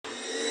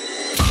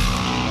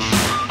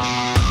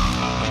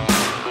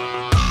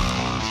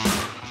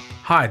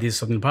Hi,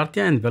 this is Satyan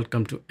Bhartia and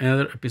welcome to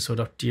another episode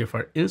of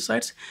TFR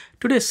Insights.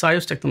 Today,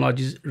 SIOS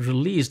Technologies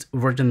released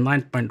version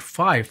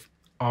 9.5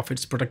 of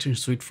its protection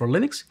suite for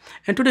Linux.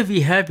 And today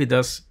we have with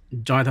us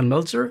Jonathan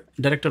Meltzer,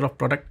 Director of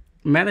Product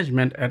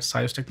Management at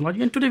SIOS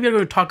Technology. And today we are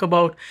going to talk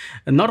about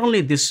not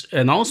only this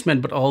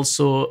announcement, but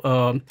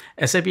also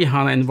SAP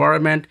HANA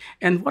environment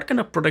and what kind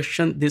of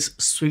protection this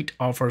suite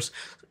offers.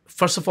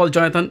 First of all,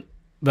 Jonathan,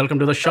 welcome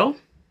to the show.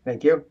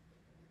 Thank you.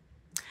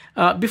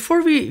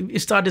 Before we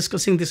start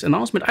discussing this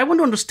announcement, I want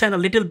to understand a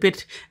little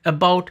bit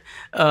about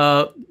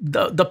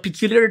the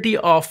peculiarity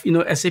of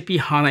SAP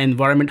HANA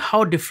environment.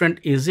 How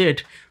different is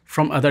it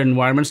from other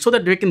environments, so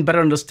that we can better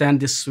understand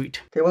this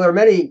suite? Okay, well, there are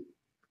many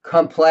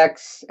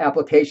complex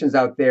applications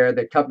out there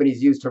that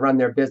companies use to run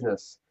their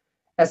business.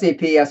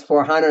 SAP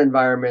S/4HANA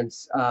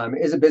environments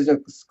is a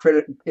business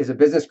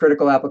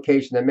critical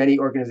application that many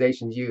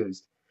organizations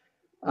use.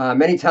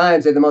 Many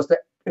times, they're the most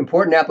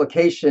important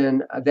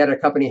application that a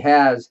company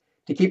has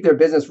to keep their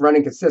business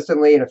running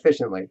consistently and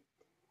efficiently.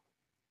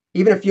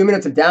 Even a few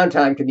minutes of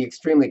downtime can be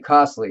extremely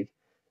costly.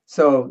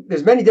 So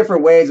there's many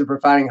different ways of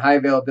providing high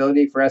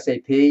availability for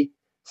SAP.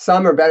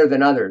 Some are better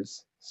than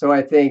others. So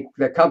I think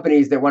the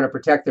companies that want to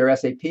protect their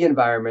SAP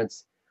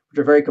environments, which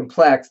are very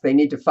complex, they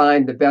need to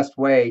find the best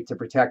way to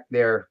protect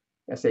their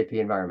SAP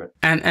environment.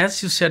 And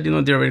as you said,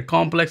 they're very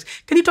complex.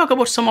 Can you talk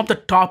about some of the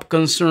top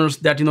concerns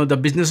that, the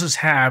businesses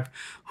have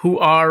who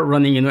are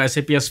running,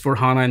 SAP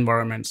S/4HANA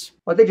environments?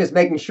 Well, I think just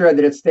making sure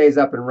that it stays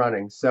up and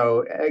running.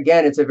 So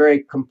again, it's a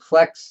very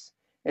complex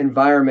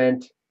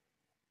environment,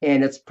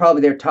 and it's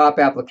probably their top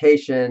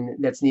application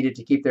that's needed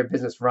to keep their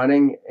business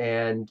running.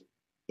 And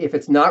if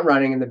it's not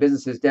running and the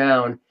business is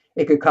down,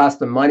 it could cost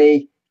them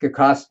money, it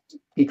could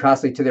be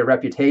costly to their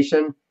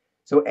reputation.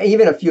 So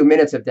even a few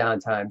minutes of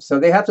downtime. So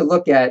they have to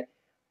look at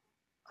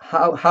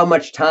how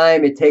much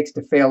time it takes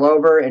to fail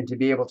over and to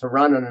be able to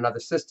run on another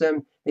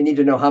system. They need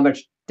to know how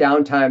much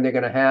downtime they're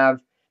going to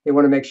have. They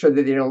want to make sure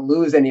that they don't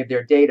lose any of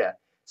their data.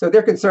 So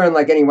they're concerned,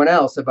 like anyone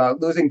else,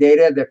 about losing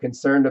data. They're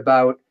concerned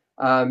about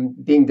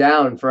being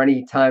down for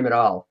any time at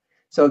all.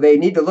 So they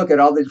need to look at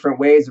all the different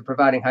ways of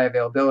providing high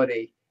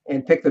availability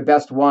and pick the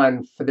best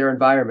one for their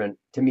environment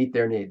to meet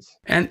their needs.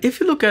 And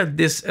if you look at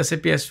this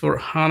SAP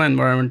S/4HANA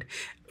environment,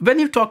 when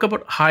you talk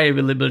about high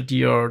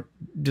availability or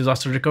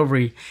disaster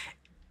recovery,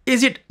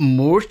 is it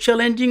more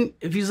challenging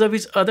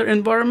vis-a-vis other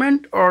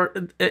environment, or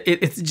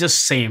it's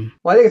just same?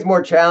 Well, I think it's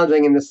more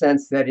challenging in the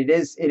sense that it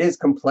is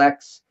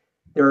complex.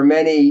 There are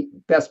many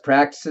best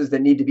practices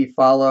that need to be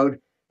followed.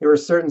 There are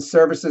certain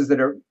services that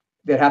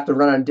have to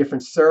run on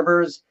different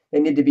servers. They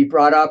need to be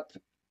brought up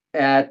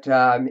at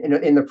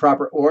in the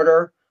proper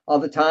order all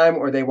the time,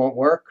 or they won't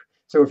work.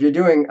 So if you're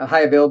doing a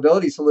high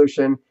availability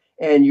solution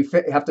and you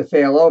have to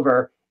fail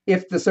over,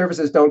 if the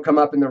services don't come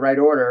up in the right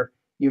order,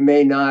 you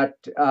may not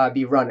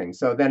be running.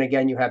 So then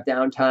again, you have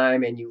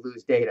downtime and you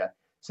lose data.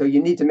 So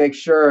you need to make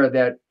sure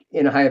that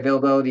in a high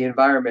availability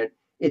environment,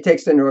 it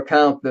takes into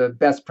account the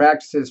best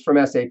practices from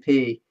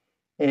SAP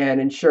and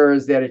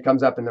ensures that it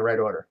comes up in the right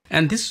order.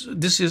 And this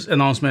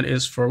announcement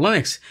is for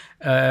Linux.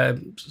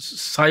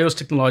 SIOS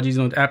Technologies,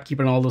 AppKeeper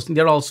and all those things,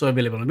 they're also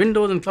available on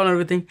Windows and cloud and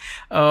everything.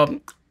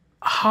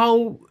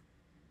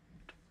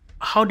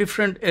 How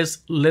different is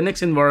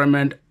Linux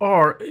environment,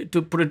 or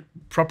to put it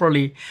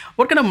properly,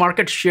 what kind of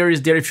market share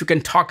is there, if you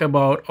can talk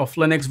about, of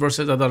Linux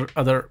versus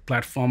other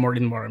platform or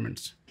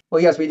environments?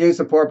 Well, yes, we do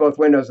support both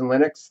Windows and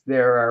Linux.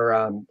 There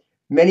are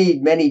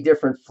many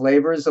different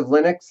flavors of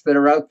Linux that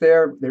are out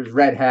there. There's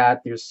Red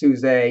Hat, there's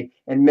SUSE,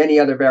 and many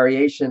other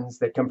variations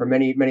that come from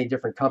many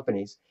different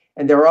companies.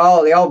 And they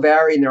all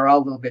vary, and they're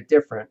all a little bit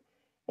different.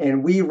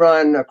 And we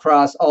run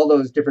across all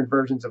those different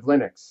versions of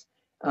Linux,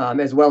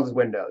 as well as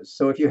Windows.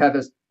 So if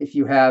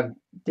you have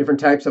different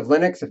types of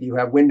Linux, if you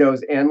have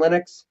Windows and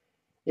Linux,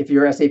 if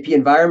your SAP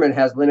environment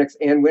has Linux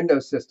and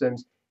Windows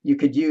systems, you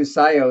could use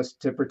SIOS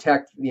to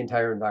protect the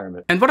entire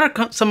environment. And what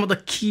are some of the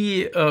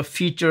key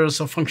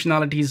features or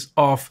functionalities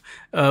of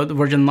the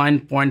version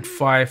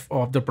 9.5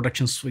 of the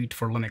protection suite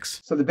for Linux?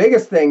 So the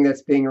biggest thing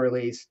that's being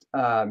released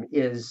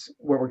is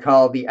what we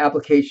call the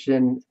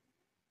application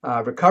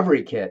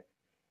recovery kit.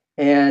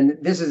 And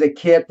this is a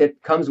kit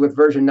that comes with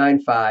version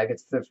 9.5.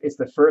 It's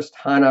the first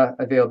HANA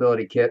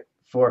availability kit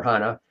for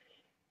HANA.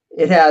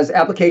 It has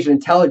application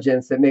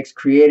intelligence that makes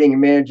creating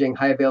and managing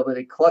high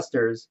availability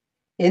clusters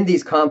in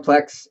these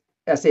complex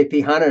SAP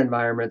HANA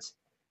environments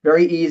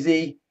very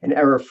easy and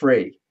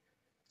error-free.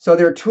 So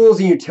there are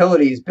tools and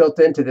utilities built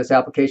into this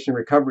application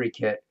recovery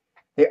kit.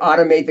 They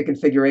automate the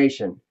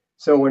configuration.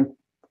 So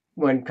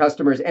when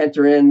customers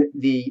enter in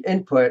the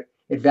input,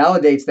 it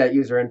validates that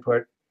user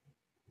input.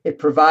 It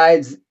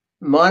provides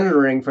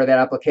monitoring for that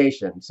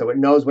application. So it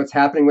knows what's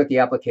happening with the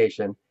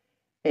application.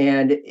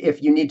 And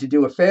if you need to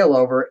do a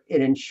failover,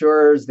 it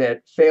ensures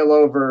that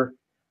failover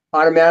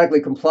automatically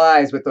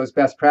complies with those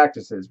best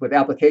practices, with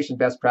application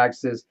best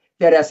practices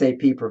that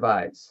SAP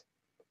provides.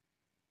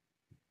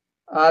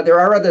 There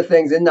are other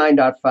things in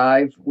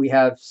 9.5. We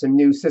have some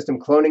new system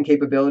cloning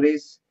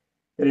capabilities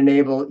that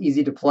enable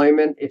easy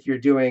deployment if you're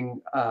doing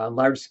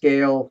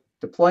large-scale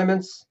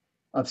deployments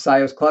of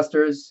SIOS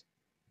clusters.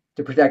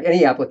 to protect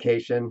any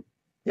application.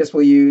 This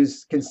will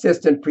use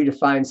consistent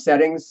predefined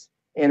settings,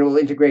 and it will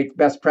integrate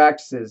best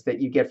practices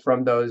that you get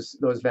from those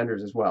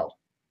vendors as well.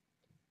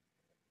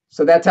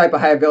 So that type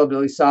of high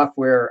availability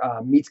software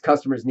meets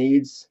customers'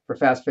 needs for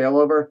fast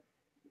failover.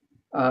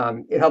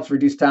 It helps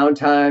reduce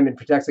downtime and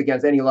protects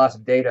against any loss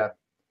of data.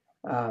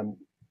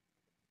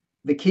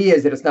 The key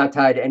is that it's not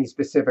tied to any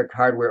specific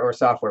hardware or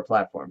software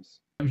platforms.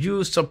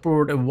 You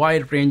support a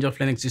wide range of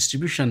Linux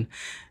distribution.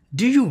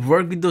 Do you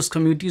work with those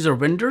communities or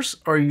vendors,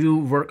 or you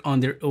work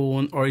on their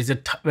own, or is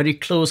it very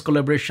close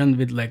collaboration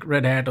with like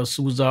Red Hat or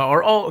SUSE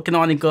or all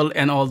Canonical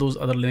and all those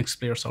other Linux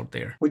players out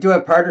there? We do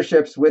have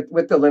partnerships with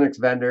the Linux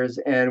vendors,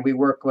 and we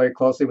work very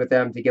closely with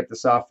them to get the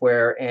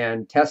software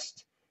and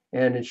test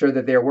and ensure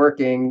that they're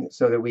working,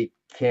 so that we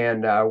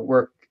can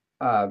work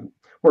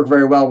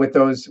very well with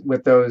those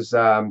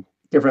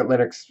different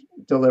Linux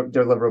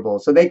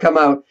deliverables. So they come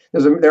out.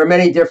 There are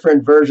many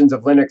different versions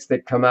of Linux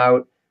that come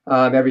out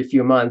every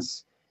few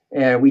months.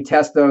 And we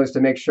test those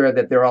to make sure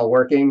that they're all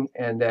working,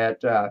 and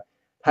that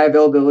high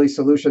availability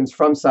solutions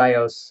from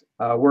SIOS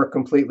work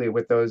completely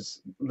with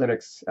those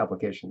Linux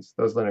applications,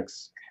 those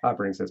Linux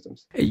operating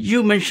systems.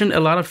 You mentioned a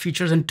lot of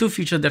features, and two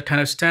features that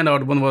kind of stand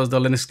out. One was the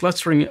Linux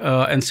clustering,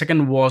 and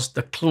second was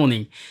the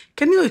cloning.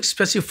 Can you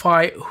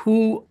specify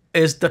who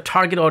is the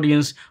target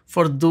audience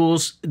for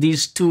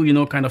these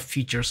two, kind of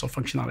features or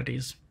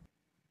functionalities?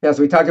 Yeah,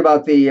 so we talked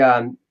about the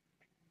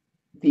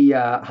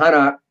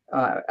HANA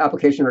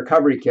application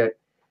recovery kit.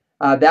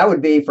 That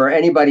would be for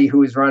anybody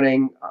who is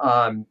running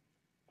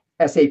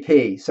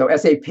SAP. So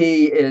SAP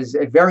is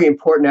a very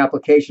important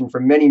application for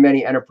many,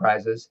 many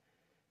enterprises.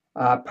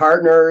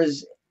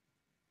 Partners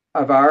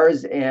of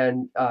ours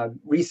and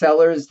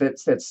resellers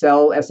that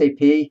sell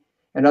SAP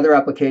and other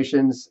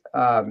applications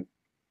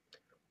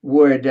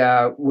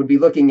would be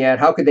looking at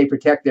how could they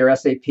protect their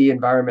SAP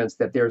environments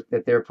that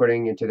they're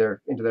putting into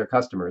their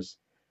customers.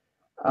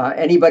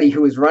 Anybody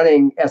who is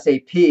running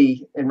SAP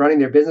and running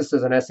their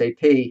businesses on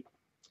SAP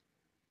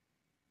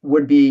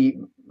would be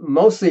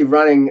mostly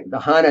running the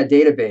HANA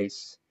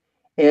database.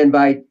 And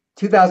by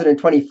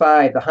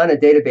 2025, the HANA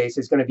database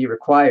is going to be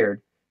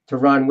required to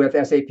run with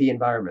SAP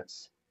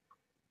environments.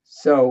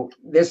 So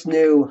this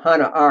new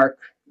HANA ARC,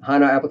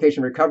 HANA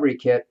Application Recovery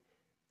Kit,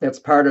 that's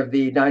part of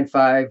the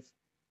 9.5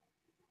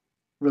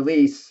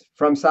 release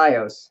from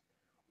SIOS,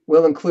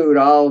 will include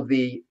all of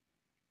the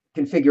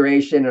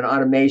configuration and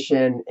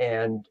automation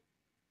and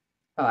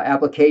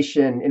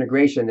application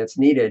integration that's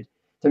needed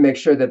to make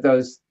sure that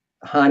those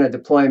HANA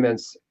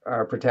deployments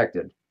are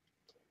protected.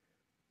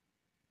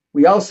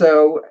 We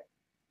also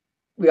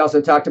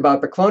talked about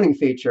the cloning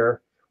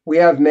feature. We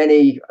have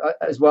many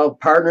as well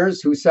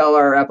partners who sell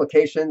our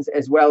applications,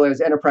 as well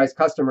as enterprise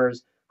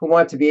customers who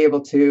want to be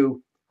able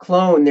to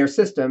clone their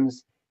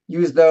systems,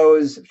 use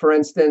those, for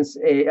instance,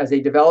 as a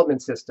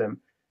development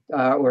system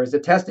or as a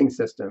testing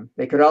system.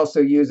 They could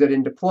also use it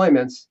in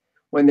deployments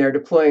when they're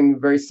deploying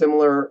very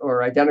similar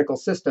or identical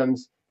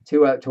systems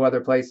to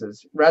other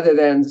places. Rather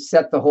than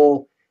set the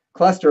whole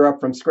cluster up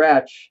from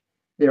scratch,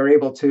 they're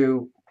able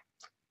to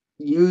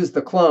use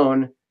the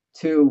clone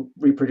to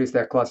reproduce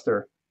that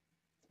cluster,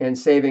 and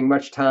saving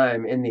much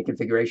time in the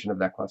configuration of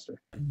that cluster.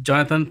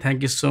 Jonathan,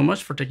 thank you so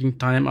much for taking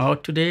time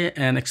out today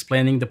and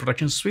explaining the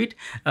Protection Suite.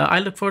 I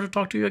look forward to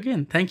talk to you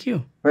again. Thank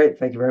you. Great.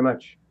 Thank you very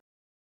much.